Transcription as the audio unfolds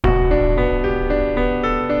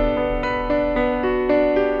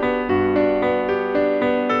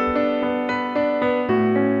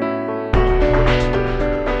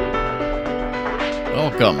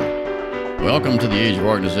Welcome to the Age of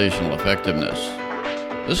Organizational Effectiveness.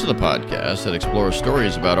 This is the podcast that explores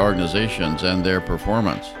stories about organizations and their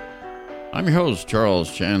performance. I'm your host,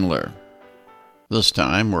 Charles Chandler. This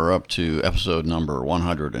time we're up to episode number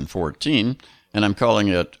 114, and I'm calling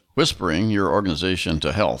it Whispering Your Organization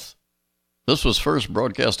to Health. This was first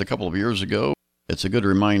broadcast a couple of years ago. It's a good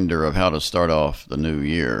reminder of how to start off the new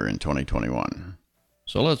year in 2021.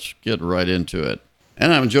 So let's get right into it.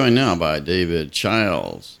 And I'm joined now by David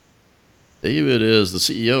Childs. David is the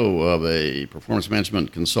CEO of a performance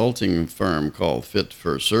management consulting firm called Fit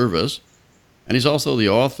for Service, and he's also the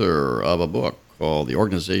author of a book called The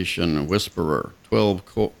Organization Whisperer, 12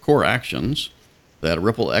 Core Actions that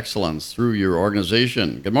Ripple Excellence Through Your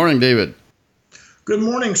Organization. Good morning, David. Good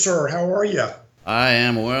morning, sir. How are you? I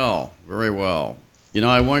am well, very well. You know,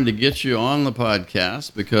 I wanted to get you on the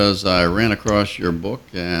podcast because I ran across your book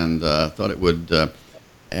and thought it would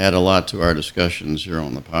add a lot to our discussions here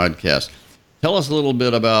on the podcast. Tell us a little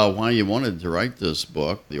bit about why you wanted to write this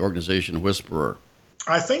book, The Organization Whisperer.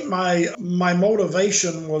 I think my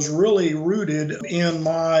motivation was really rooted in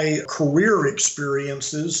my career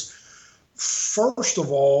experiences. First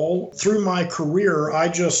of all, through my career, I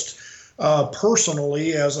just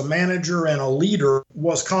personally, as a manager and a leader,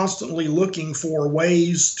 was constantly looking for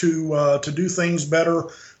ways to do things better,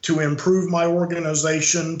 to improve my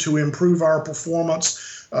organization, to improve our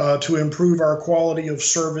performance, to improve our quality of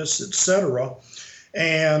service, etc.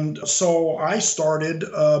 And so I started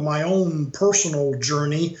my own personal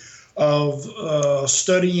journey of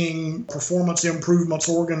studying performance improvements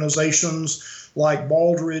organizations like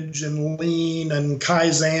Baldrige and Lean and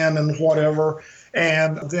Kaizen and whatever.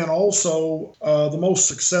 And then also the most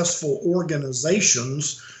successful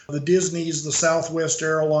organizations, the Disneys, the Southwest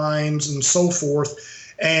Airlines, and so forth,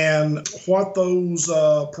 and what those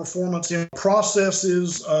performance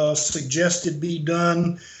processes suggested be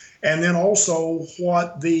done, and then also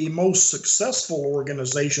what the most successful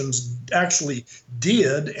organizations actually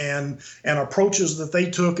did, and approaches that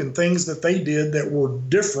they took and things that they did that were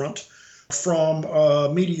different from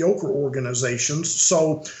mediocre organizations.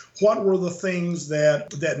 So what were the things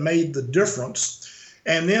that made the difference?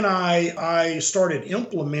 And then I started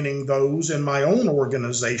implementing those in my own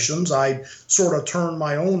organizations. I sort of turned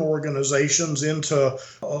my own organizations into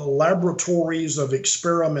laboratories of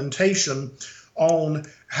experimentation on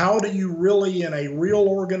how do you really, in a real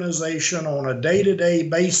organization on a day-to-day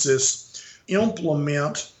basis,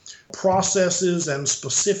 implement processes and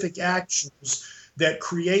specific actions that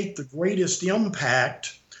create the greatest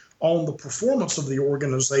impact on the performance of the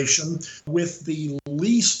organization with the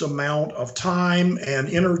least amount of time and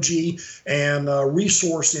energy and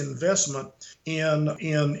resource investment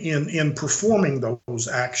in performing those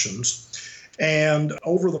actions. And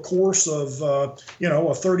over the course of a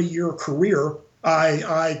 30-year career,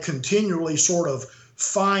 I continually sort of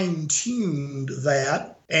fine-tuned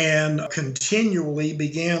that and continually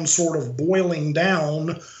began sort of boiling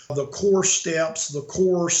down the core steps, the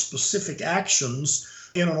core specific actions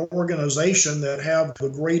in an organization that have the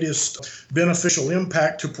greatest beneficial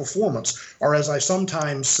impact to performance, or as I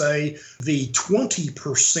sometimes say, the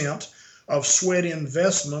 20% of sweat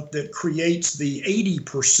investment that creates the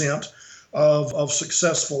 80% of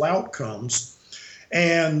successful outcomes.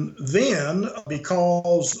 And then,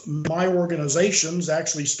 because my organizations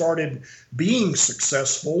actually started being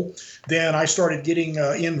successful, then I started getting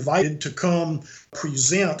invited to come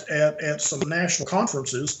present at some national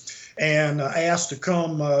conferences and asked to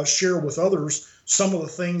come share with others some of the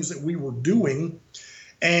things that we were doing.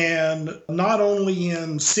 And not only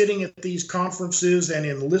in sitting at these conferences and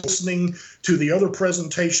in listening to the other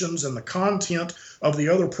presentations and the content of the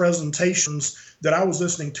other presentations that I was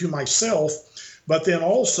listening to myself, but then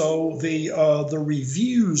also the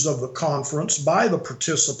reviews of the conference by the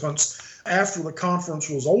participants after the conference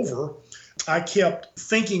was over. I kept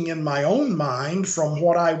thinking in my own mind from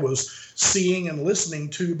what I was seeing and listening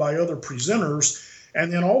to by other presenters,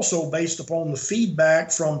 and then also based upon the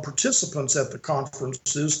feedback from participants at the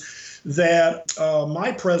conferences, that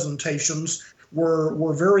my presentations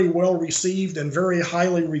were very well received and very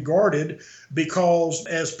highly regarded, because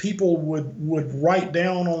as people would write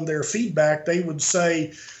down on their feedback, they would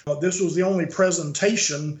say, this was the only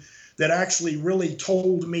presentation that actually really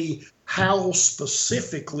told me how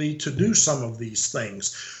specifically to do some of these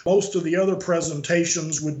things. Most of the other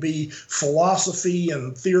presentations would be philosophy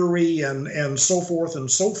and theory and so forth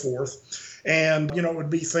and so forth. And, it would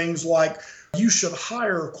be things like, you should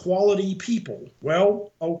hire quality people.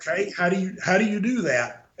 Well, okay, how do you do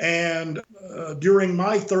that? And during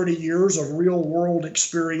my 30 years of real world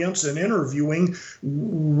experience in interviewing,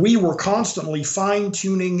 we were constantly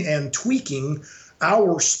fine-tuning and tweaking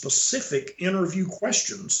our specific interview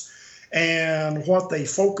questions and what they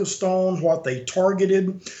focused on, what they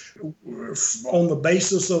targeted on the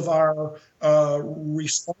basis of our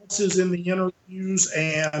responses in the interviews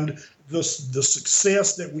and the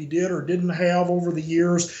success that we did or didn't have over the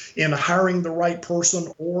years in hiring the right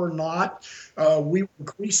person or not. We were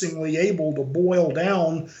increasingly able to boil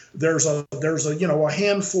down. There's a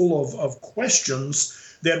handful of questions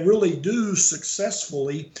that really do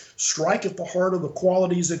successfully strike at the heart of the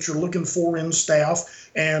qualities that you're looking for in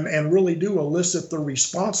staff and really do elicit the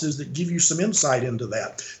responses that give you some insight into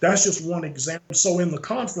that. That's just one example. So in the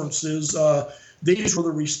conferences, these were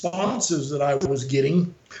the responses that I was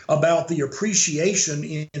getting about the appreciation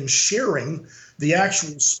in sharing the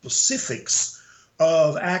actual specifics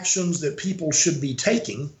of actions that people should be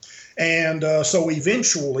taking. And so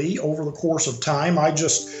eventually, over the course of time, I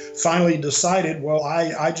just finally decided, well,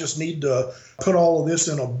 I just need to put all of this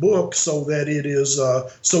in a book so that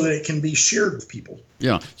it can be shared with people.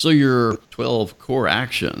 Yeah. So your 12 core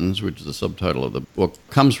actions, which is the subtitle of the book,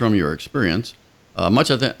 comes from your experience.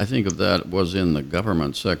 Much I think of that was in the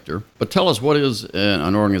government sector. But tell us, what is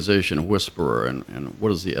an organization whisperer and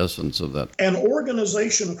what is the essence of that? An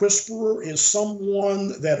organization whisperer is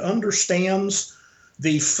someone that understands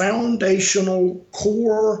the foundational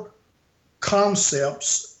core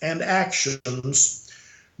concepts and actions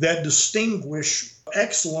that distinguish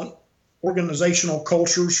excellent organizational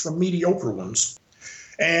cultures from mediocre ones.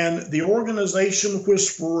 And the organization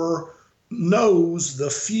whisperer knows the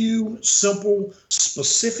few simple,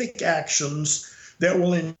 specific actions that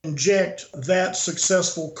will inject that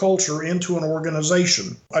successful culture into an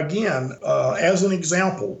organization. Again, as an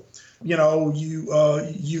example,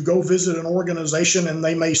 you go visit an organization and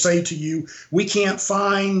they may say to you, we can't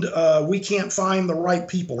find the right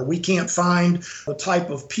people, or we can't find the type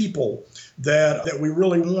of people that we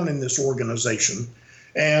really want in this organization.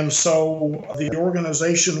 And so the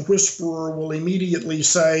organization whisperer will immediately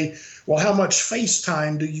say, well, how much face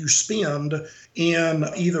time do you spend in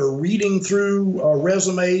either reading through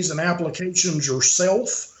resumes and applications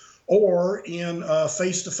yourself or in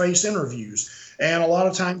face-to-face interviews? And a lot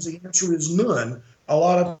of times the answer is none. A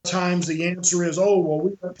lot of times the answer is, oh, well,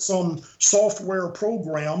 we got some software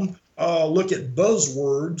program, look at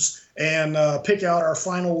buzzwords and pick out our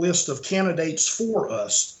final list of candidates for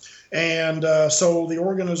us. And so the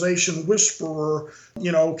organization whisperer,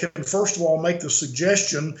 can first of all make the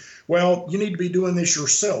suggestion, well, you need to be doing this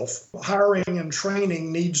yourself. Hiring and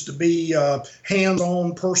training needs to be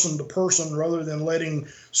hands-on, person to person, rather than letting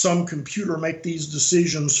some computer make these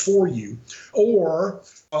decisions for you. Or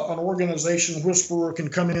an organization whisperer can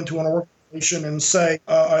come into an organization and say,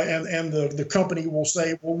 and the company will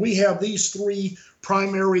say, well, we have these three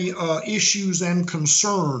primary issues and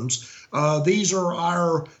concerns. These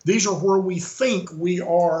are where we think we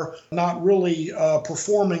are not really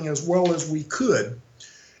performing as well as we could.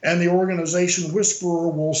 And the organization whisperer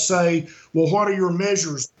will say, well, what are your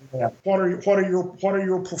measures on that? What are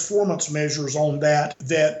your performance measures on that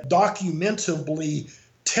documentably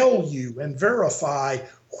tell you and verify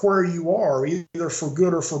where you are, either for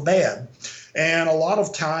good or for bad? And a lot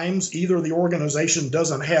of times, either the organization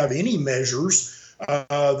doesn't have any measures,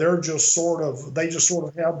 they just sort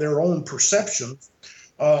of have their own perceptions,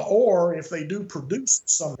 or if they do produce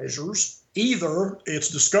some measures, either it's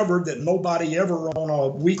discovered that nobody ever on a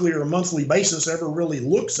weekly or monthly basis ever really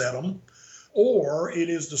looks at them, or it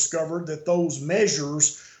is discovered that those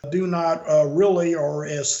measures do not really or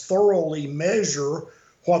as thoroughly measure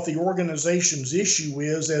what the organization's issue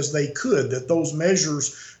is as they could, that those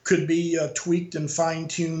measures could be tweaked and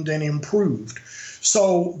fine-tuned and improved.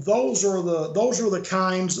 So those are the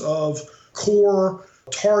kinds of core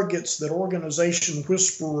targets that organization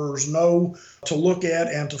whisperers know to look at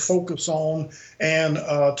and to focus on, and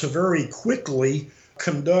to very quickly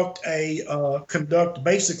conduct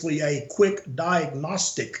basically a quick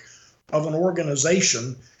diagnostic of an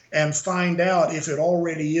organization and find out if it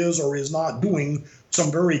already is or is not doing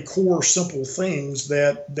some very core, simple things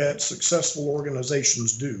that successful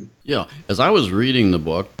organizations do. Yeah, as I was reading the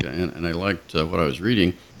book, and I liked what I was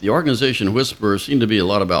reading, the organization whisperer seemed to be a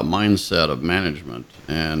lot about mindset of management,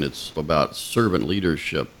 and it's about servant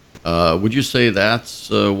leadership. Would you say that's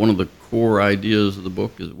one of the core ideas of the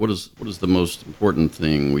book? What is the most important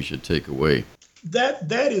thing we should take away?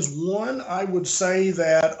 That is one. I would say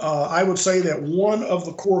that one of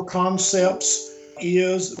the core concepts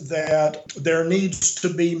is that there needs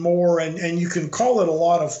to be more, and you can call it a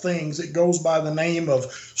lot of things. It goes by the name of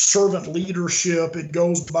servant leadership. It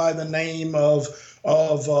goes by the name of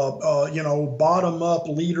of bottom up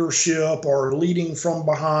leadership or leading from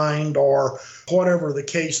behind or whatever the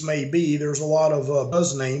case may be. There's a lot of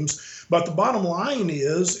buzz names, but the bottom line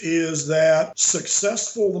is that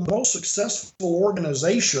the most successful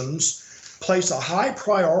organizations place a high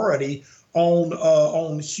priority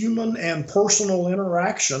on human and personal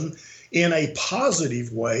interaction in a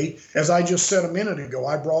positive way. As I just said a minute ago,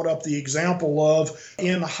 I brought up the example of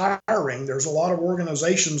in hiring. There's a lot of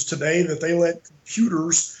organizations today that they let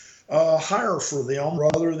computers hire for them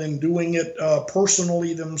rather than doing it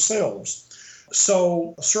personally themselves.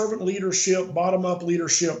 So servant leadership, bottom-up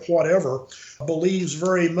leadership, whatever, believes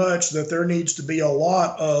very much that there needs to be a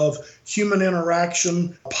lot of human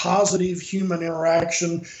interaction, positive human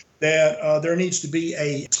interaction, that there needs to be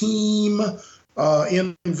a team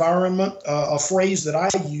environment. A phrase that I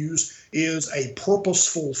use is a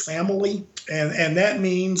purposeful family. And that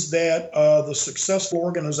means that the successful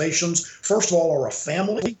organizations, first of all, are a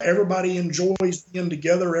family. Everybody enjoys being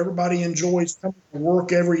together. Everybody enjoys coming to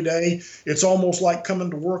work every day. It's almost like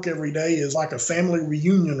coming to work every day is like a family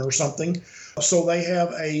reunion or something. So they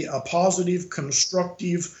have a positive,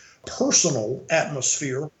 constructive, personal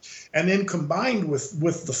atmosphere. And then combined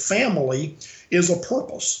with the family is a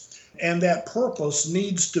purpose. And that purpose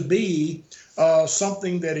needs to be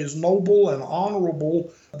something that is noble and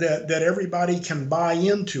honorable, that everybody can buy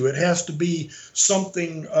into. It has to be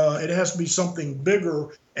something. It has to be something bigger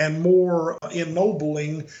and more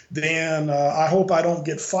ennobling than I hope I don't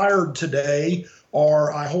get fired today,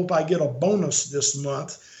 or I hope I get a bonus this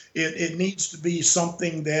month. It needs to be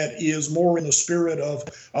something that is more in the spirit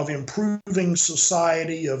of improving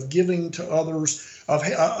society, of giving to others,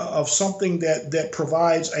 of something that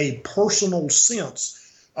provides a personal sense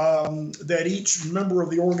that each member of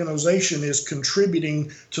the organization is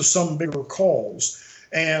contributing to some bigger cause.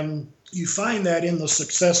 And you find that in the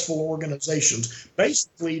successful organizations.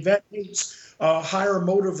 Basically, that means higher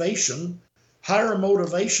motivation,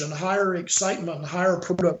 higher excitement, and higher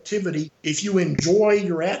productivity. If you enjoy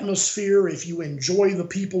your atmosphere, if you enjoy the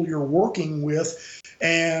people you're working with,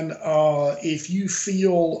 and if you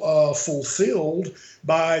feel fulfilled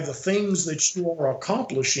by the things that you are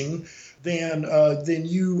accomplishing, then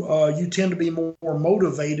you tend to be more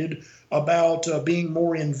motivated about being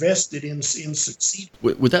more invested in succeeding.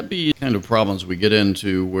 Would that be kind of problems we get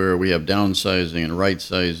into where we have downsizing and right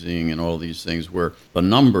sizing and all these things where the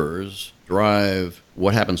numbers drive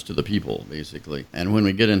what happens to the people, basically? And when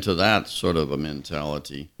we get into that sort of a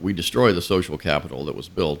mentality, we destroy the social capital that was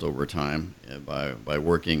built over time by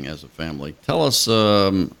working as a family. Tell us,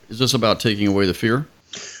 is this about taking away the fear?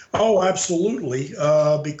 Oh, absolutely.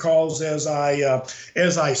 Because as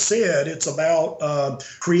I said, it's about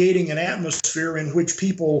creating an atmosphere in which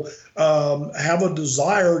people have a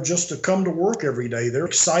desire just to come to work every day. They're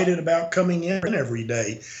excited about coming in every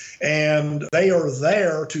day. And they are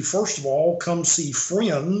there to, first of all, come see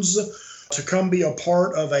friends, to come be a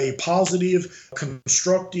part of a positive,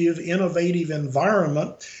 constructive, innovative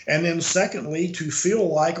environment. And then secondly, to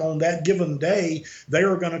feel like on that given day, they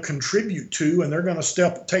are going to contribute to, and they're going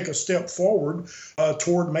to take a step forward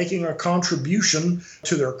toward making a contribution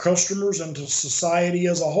to their customers and to society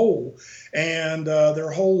as a whole. And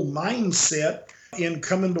their whole mindset in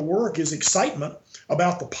coming to work is excitement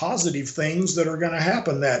about the positive things that are going to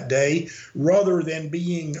happen that day, rather than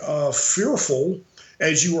being fearful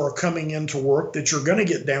as you are coming into work that you're going to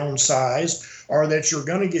get downsized, or that you're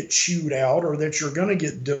going to get chewed out, or that you're going to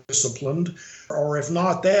get disciplined, or if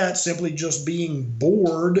not that, simply just being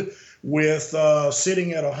bored with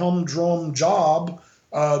sitting at a humdrum job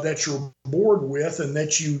that you're bored with, and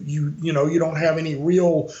that you don't have any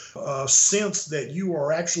real sense that you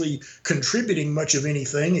are actually contributing much of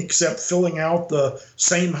anything except filling out the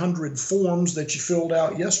same 100 forms that you filled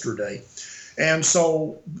out yesterday. And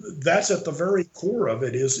so that's at the very core of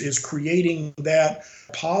it, is creating that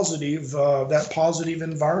positive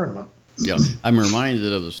environment. Yeah, I'm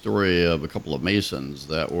reminded of the story of a couple of masons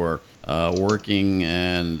that were working,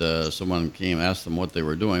 and someone came, asked them what they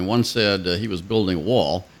were doing. One said he was building a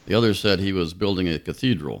wall. The other said he was building a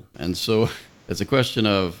cathedral. And so it's a question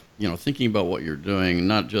of, thinking about what you're doing,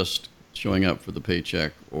 not just showing up for the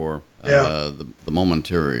paycheck or the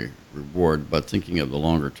momentary reward, but thinking of the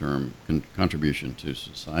longer term contribution to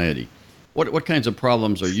society. What kinds of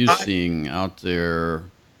problems are you seeing out there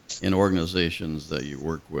in organizations that you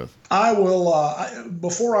work with? I will,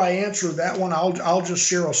 before I answer that one, I'll just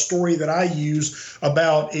share a story that I use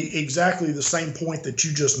about exactly the same point that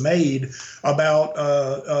you just made about,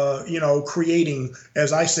 creating,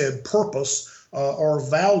 as I said, purpose or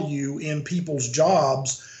value in people's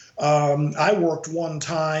jobs. I worked one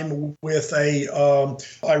time with a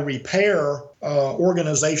repair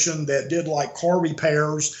organization that did like car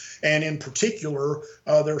repairs, and in particular,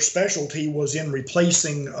 their specialty was in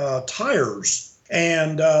replacing tires.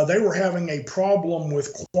 And they were having a problem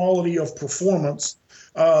with quality of performance.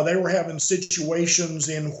 They were having situations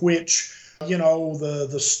in which,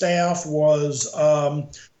 the staff was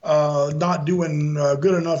not doing a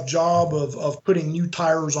good enough job of putting new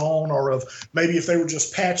tires on, or of maybe if they were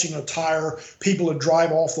just patching a tire, people would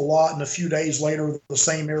drive off the lot and a few days later the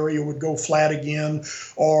same area would go flat again,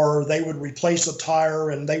 or they would replace a tire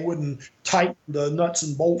and they wouldn't tighten the nuts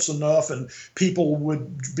and bolts enough, and people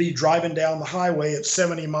would be driving down the highway at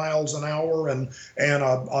 70 miles an hour, and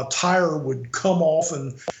a tire would come off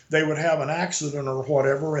and they would have an accident or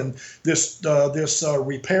whatever. And this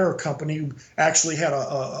repair company actually had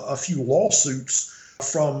a few lawsuits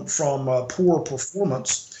from poor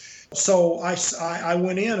performance. So I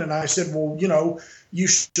went in and I said, well, you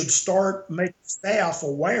should start making staff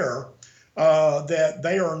aware that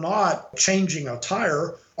they are not changing a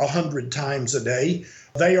tire 100 times a day.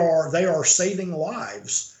 They are saving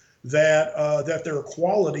lives. That their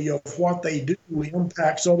quality of what they do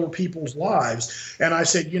impacts other people's lives. And I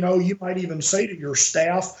said, you might even say to your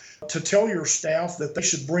staff, to tell your staff that they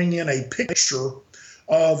should bring in a picture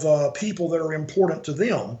of people that are important to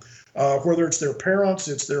them, whether it's their parents,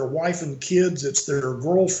 it's their wife and kids, it's their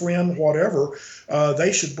girlfriend, whatever.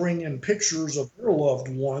 They should bring in pictures of their loved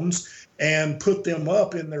ones and put them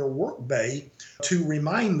up in their work bay to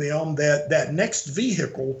remind them that that next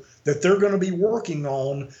vehicle that they're going to be working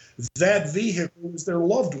on, that vehicle is their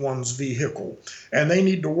loved one's vehicle. And they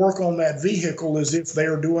need to work on that vehicle as if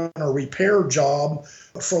they're doing a repair job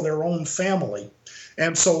for their own family.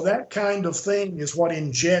 And so that kind of thing is what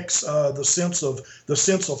injects the sense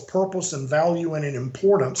of purpose and value and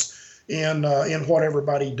importance in what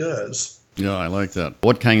everybody does. Yeah, I like that.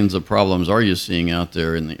 What kinds of problems are you seeing out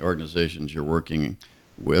there in the organizations you're working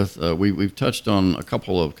with? We've touched on a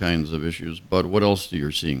couple of kinds of issues, but what else are you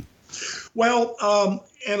seeing? Well,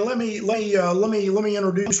 and let me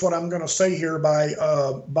introduce what I'm going to say here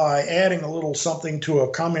by adding a little something to a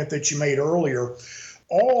comment that you made earlier.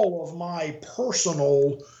 All of my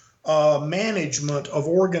personal management of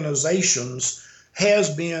organizations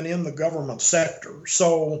has been in the government sector.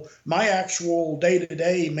 So my actual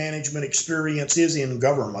day-to-day management experience is in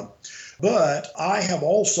government. But I have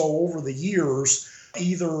also, over the years,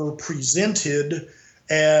 either presented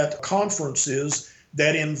at conferences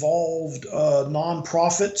that involved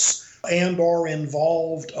nonprofits and or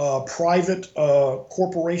involved private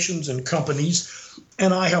corporations and companies.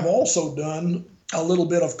 And I have also done a little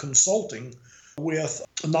bit of consulting with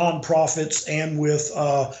nonprofits and with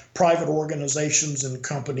private organizations and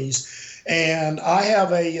companies. And I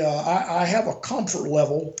have a comfort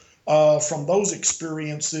level from those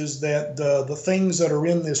experiences that the things that are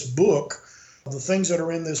in this book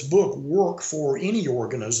work for any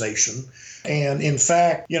organization. And in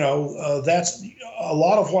fact, that's a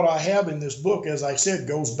lot of what I have in this book, as I said,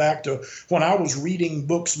 goes back to when I was reading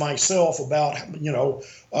books myself about,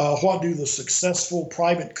 what do the successful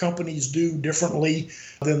private companies do differently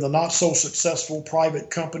than the not so successful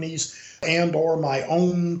private companies, and or my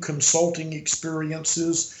own consulting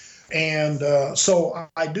experiences. And so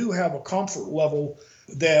I do have a comfort level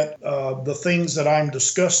that the things that I'm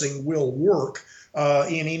discussing will work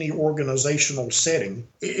in any organizational setting.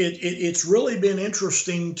 It's really been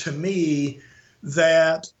interesting to me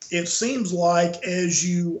that it seems like as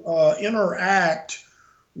you interact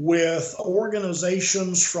with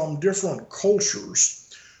organizations from different cultures,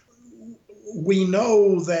 we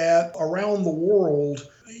know that around the world,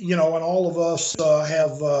 and all of us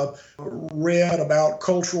have read about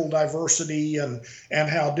cultural diversity and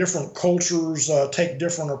how different cultures take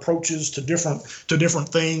different approaches to different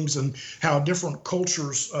things, and how different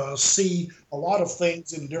cultures see a lot of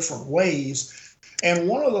things in different ways. And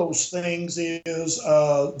one of those things is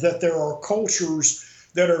that there are cultures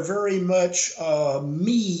that are very much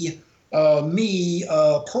me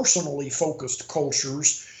personally focused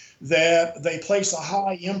cultures, that they place a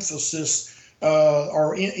high emphasis,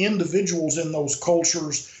 or individuals in those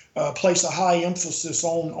cultures place a high emphasis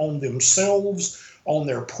on themselves, on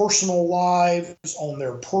their personal lives, on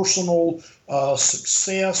their personal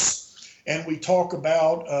success. And we talk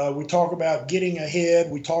about getting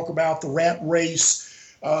ahead. We talk about the rat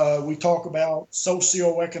race. We talk about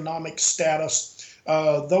socioeconomic status.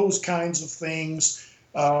 Those kinds of things.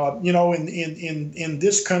 In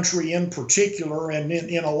this country in particular, and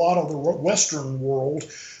in a lot of the Western world,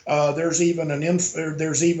 there's even an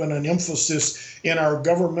emphasis in our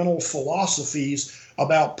governmental philosophies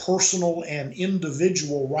about personal and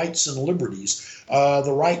individual rights and liberties,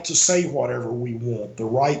 the right to say whatever we want, the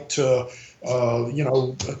right to,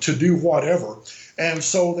 to do whatever. And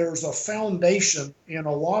so there's a foundation in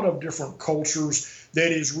a lot of different cultures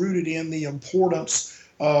that is rooted in the importance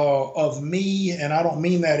of me, and I don't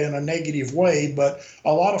mean that in a negative way, but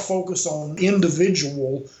a lot of focus on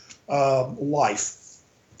individual life.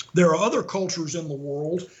 There are other cultures in the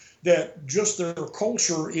world that just their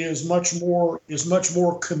culture is much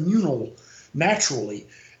more communal naturally,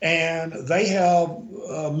 and they have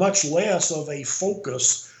much less of a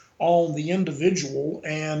focus on the individual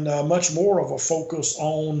and much more of a focus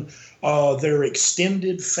on their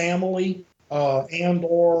extended family and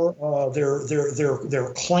or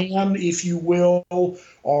their clan, if you will,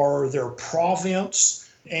 or their province.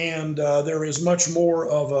 And there is much more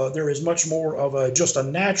of a just a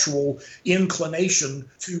natural inclination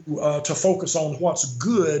to focus on what's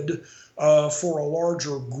good for a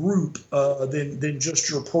larger group than just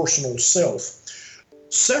your personal self.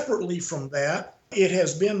 Separately from that, it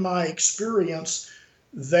has been my experience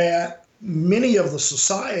that many of the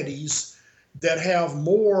societies that have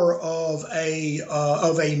more of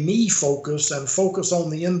a me focus and focus on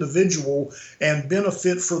the individual and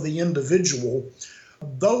benefit for the individual,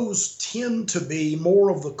 those tend to be more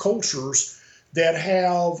of the cultures that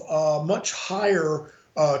have much higher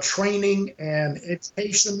training and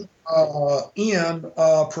education in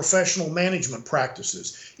professional management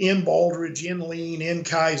practices, in Baldrige, in Lean, in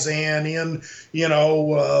Kaizen, in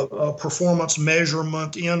performance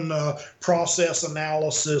measurement, in process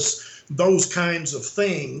analysis, those kinds of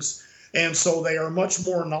things. And so they are much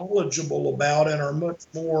more knowledgeable about and are much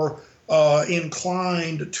more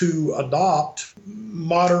inclined to adopt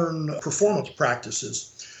modern performance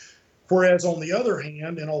practices. Whereas on the other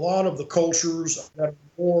hand, in a lot of the cultures that are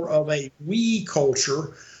more of a we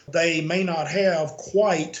culture, they may not have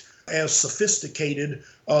quite as sophisticated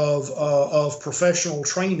of professional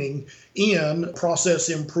training in process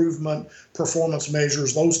improvement, performance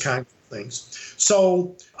measures, those kinds of things.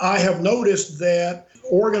 So I have noticed that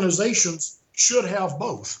organizations should have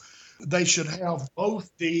both. They should have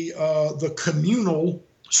both the communal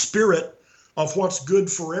spirit of what's good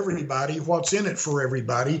for everybody, what's in it for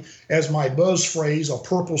everybody. As my buzz phrase, a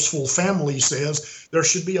purposeful family says, there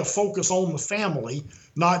should be a focus on the family,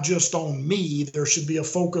 not just on me. There should be a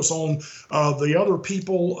focus on the other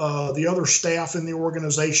people, the other staff in the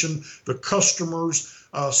organization, the customers,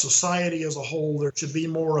 society as a whole. There should be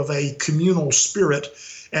more of a communal spirit.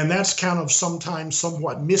 And that's kind of sometimes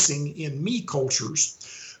somewhat missing in me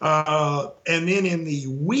cultures. And then in the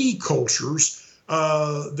we cultures,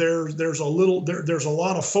 there's a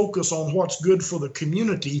lot of focus on what's good for the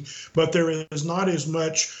community, but there is not as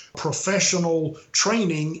much professional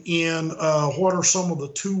training in what are some of the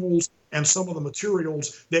tools and some of the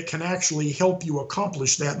materials that can actually help you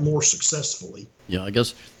accomplish that more successfully. Yeah, I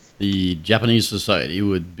guess the Japanese society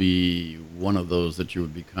would be one of those that you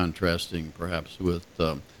would be contrasting perhaps with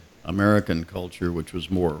American culture, which was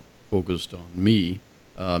more focused on me.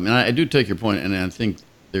 And I do take your point, and I think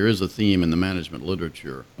there is a theme in the management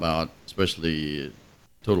literature about, especially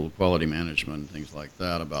total quality management and things like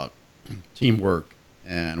that, about teamwork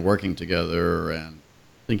and working together and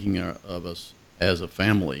thinking of us as a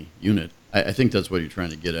family unit. I think that's what you're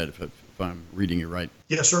trying to get at, if I'm reading you right.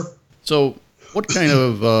 Yes, sir. So what kind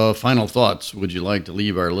of final thoughts would you like to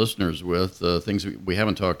leave our listeners with, things we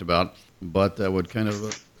haven't talked about, but that would kind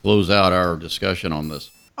of close out our discussion on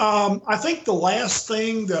this? I think the last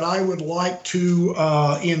thing that I would like to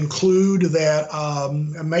include that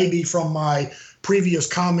maybe from my previous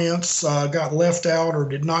comments got left out or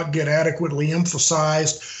did not get adequately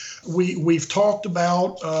emphasized, we've talked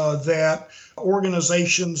about that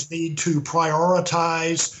organizations need to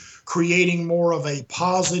prioritize creating more of a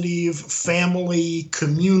positive family,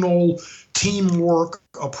 communal, teamwork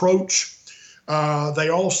approach. They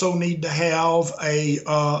also need to have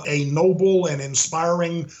a noble and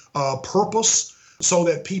inspiring purpose so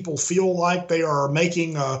that people feel like they are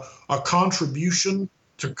making a contribution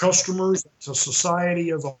to customers, to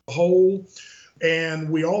society as a whole. And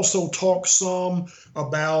we also talk some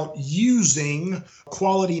about using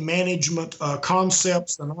quality management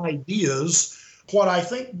concepts and ideas. What I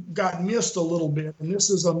think got missed a little bit, and this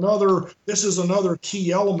is another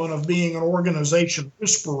key element of being an organization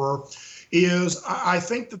whisperer, is I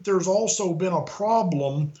think that there's also been a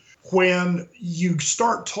problem when you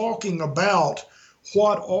start talking about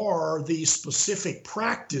what are the specific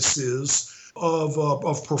practices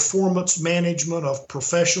of performance management, of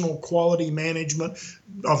professional quality management,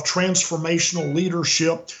 of transformational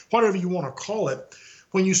leadership, whatever you want to call it.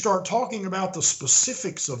 When you start talking about the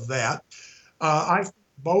specifics of that, I think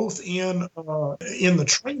both in the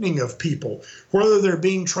training of people, whether they're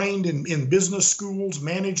being trained in business schools,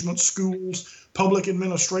 management schools, public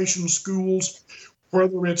administration schools,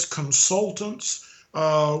 whether it's consultants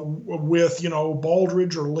with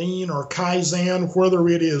Baldrige or Lean or Kaizen, whether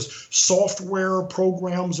it is software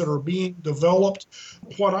programs that are being developed.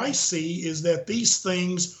 What I see is that these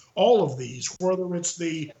things, all of these, whether it's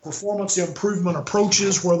the performance improvement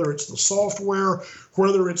approaches, whether it's the software,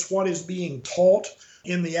 whether it's what is being taught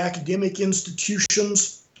in the academic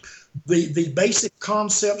institutions, the basic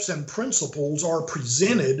concepts and principles are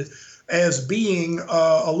presented as being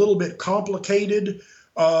a little bit complicated.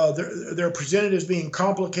 They're presented as being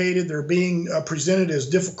complicated. They're being presented as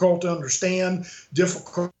difficult to understand,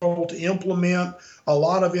 difficult to implement, a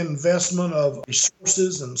lot of investment of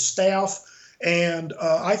resources and staff. And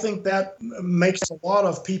I think that makes a lot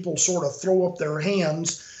of people sort of throw up their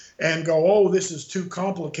hands and go, oh, this is too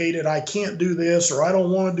complicated. I can't do this, or I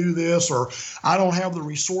don't want to do this, or I don't have the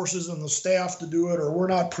resources and the staff to do it, or we're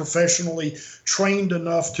not professionally trained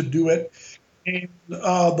enough to do it. And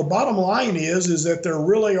the bottom line is that there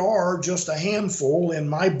really are just a handful. In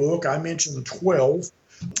my book, I mentioned 12,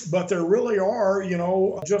 but there really are,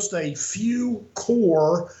 just a few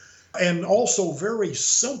core and also very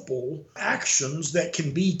simple actions that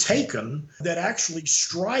can be taken that actually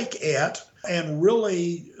strike at and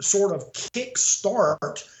really sort of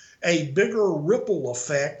kickstart a bigger ripple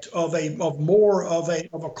effect of more of a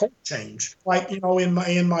culture change. Like,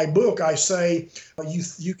 in my book, I say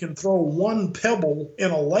you can throw one pebble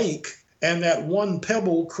in a lake, and that one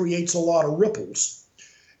pebble creates a lot of ripples.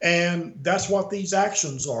 And that's what these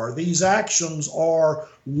actions are. These actions are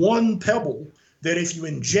one pebble that if you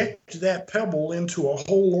inject that pebble into a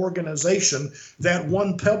whole organization, that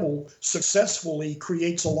one pebble successfully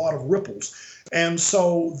creates a lot of ripples. And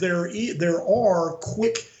so there are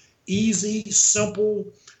quick, easy, simple,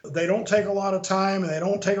 they don't take a lot of time and they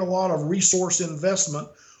don't take a lot of resource investment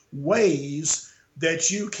ways that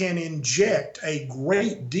you can inject a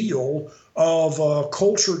great deal of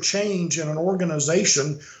culture change in an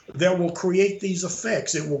organization that will create these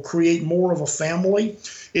effects. It will create more of a family.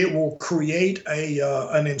 It will create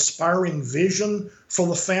an inspiring vision for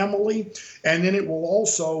the family. And then it will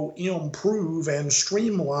also improve and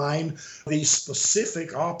streamline the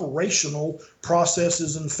specific operational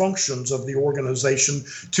processes and functions of the organization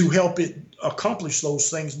to help it accomplish those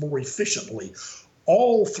things more efficiently.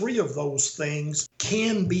 All three of those things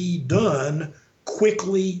can be done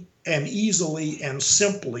quickly and easily and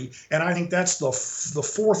simply. And I think that's the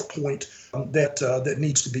fourth point that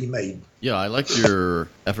needs to be made. Yeah, I like your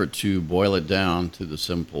effort to boil it down to the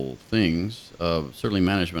simple things. Certainly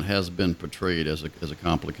management has been portrayed as a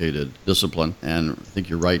complicated discipline, and I think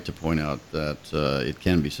you're right to point out that it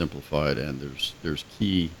can be simplified, and there's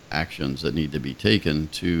key actions that need to be taken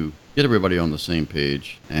to get everybody on the same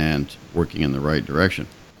page and working in the right direction.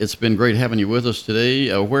 It's been great having you with us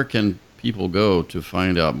today. Where can people go to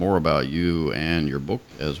find out more about you and your book,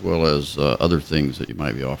 as well as other things that you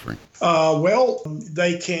might be offering? Well,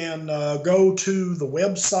 they can go to the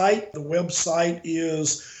website. The website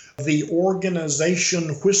is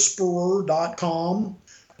theorganizationwhisperer.com.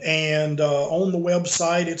 And on the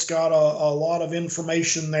website, it's got a lot of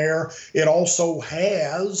information there. It also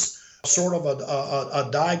has sort of a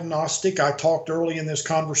diagnostic. I talked early in this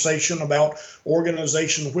conversation about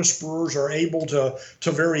organization whisperers are able to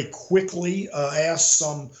very quickly ask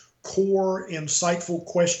some core insightful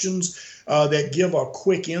questions that give a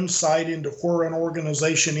quick insight into where an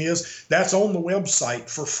organization is. That's on the website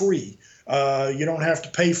for free. You don't have to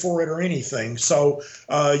pay for it or anything. So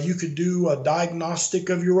you could do a diagnostic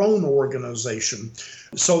of your own organization.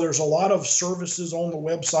 So there's a lot of services on the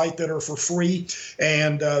website that are for free.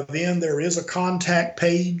 And then there is a contact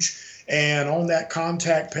page. And on that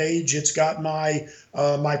contact page, it's got my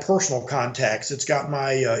personal contacts. It's got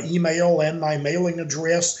my email and my mailing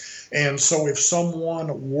address. And so if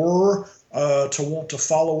someone were to want to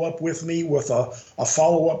follow up with me with a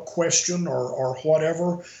follow-up question or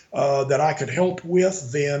whatever that I could help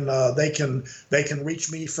with, then they can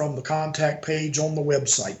reach me from the contact page on the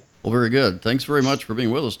website. Well, very good. Thanks very much for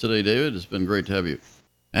being with us today, David. It's been great to have you.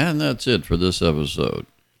 And that's it for this episode.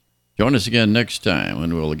 Join us again next time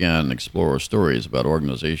when we'll again explore stories about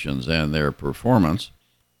organizations and their performance.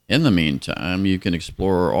 In the meantime, you can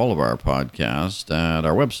explore all of our podcasts at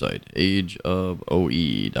our website,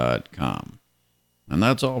 ageofoe.com. And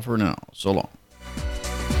that's all for now. So long.